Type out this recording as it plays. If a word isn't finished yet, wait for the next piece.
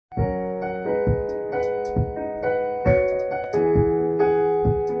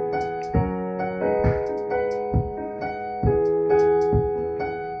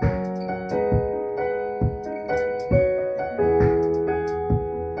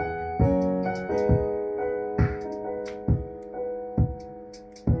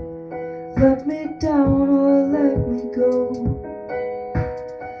let me down or let me go.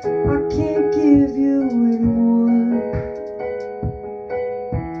 I can't give you anymore.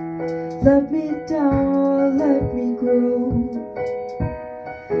 Let me down or let me grow.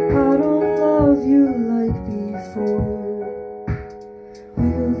 I don't love you like before.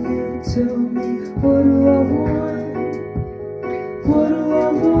 Will you tell me, what do I want? What do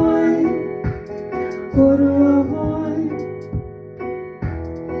I want? What do I want?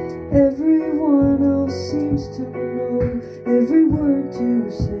 Everyone else seems to know every word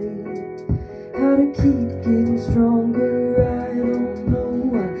to say. How to keep getting stronger, I don't know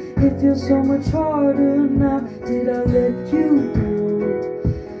why. It feels so much harder now. Did I let you down?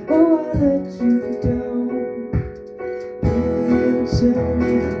 Oh, I let you down. Will you tell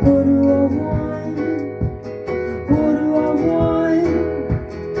me, what do I want? What do I want?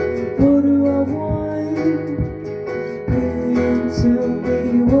 What do I want? Will you tell me,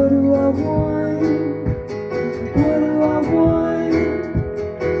 what do I want? What do I want?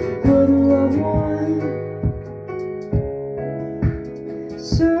 What do I want?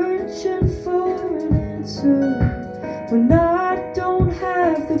 Searching for an answer when I don't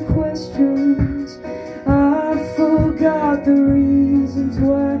have the questions. I forgot the reasons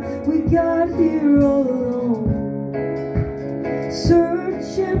why we got here all alone.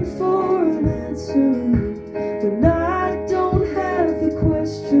 Searching for an answer when I don't have the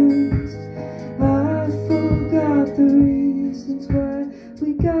questions. I forgot the reasons why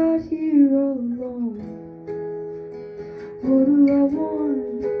we got here all alone. What do I want?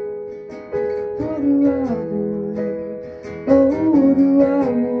 What do I want? Oh, what do I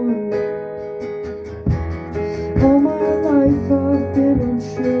want? All my life I've been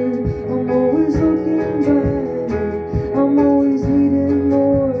unsure. I'm always looking back. I'm always needing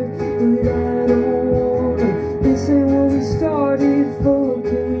more, but I don't wanna. This ain't what we started for.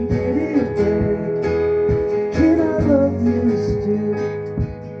 Can we get it back? Can I love you still?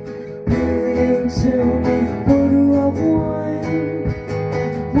 Will you tell me, what do I want?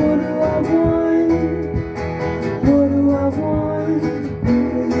 What do I want? What do I want?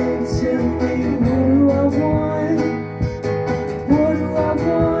 Will you tell me, what do I want? What do I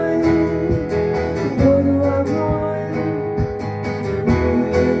want? What do I want? Will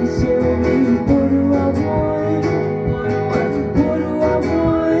you tell me, what do I want? What do I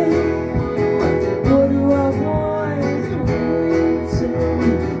want? What do I want? Will you tell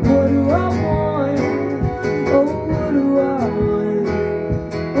me, what do I want? Oh, what do I want?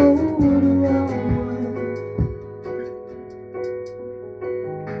 Oh, what do I want?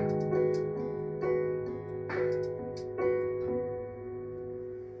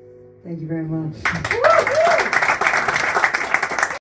 Thank you very much.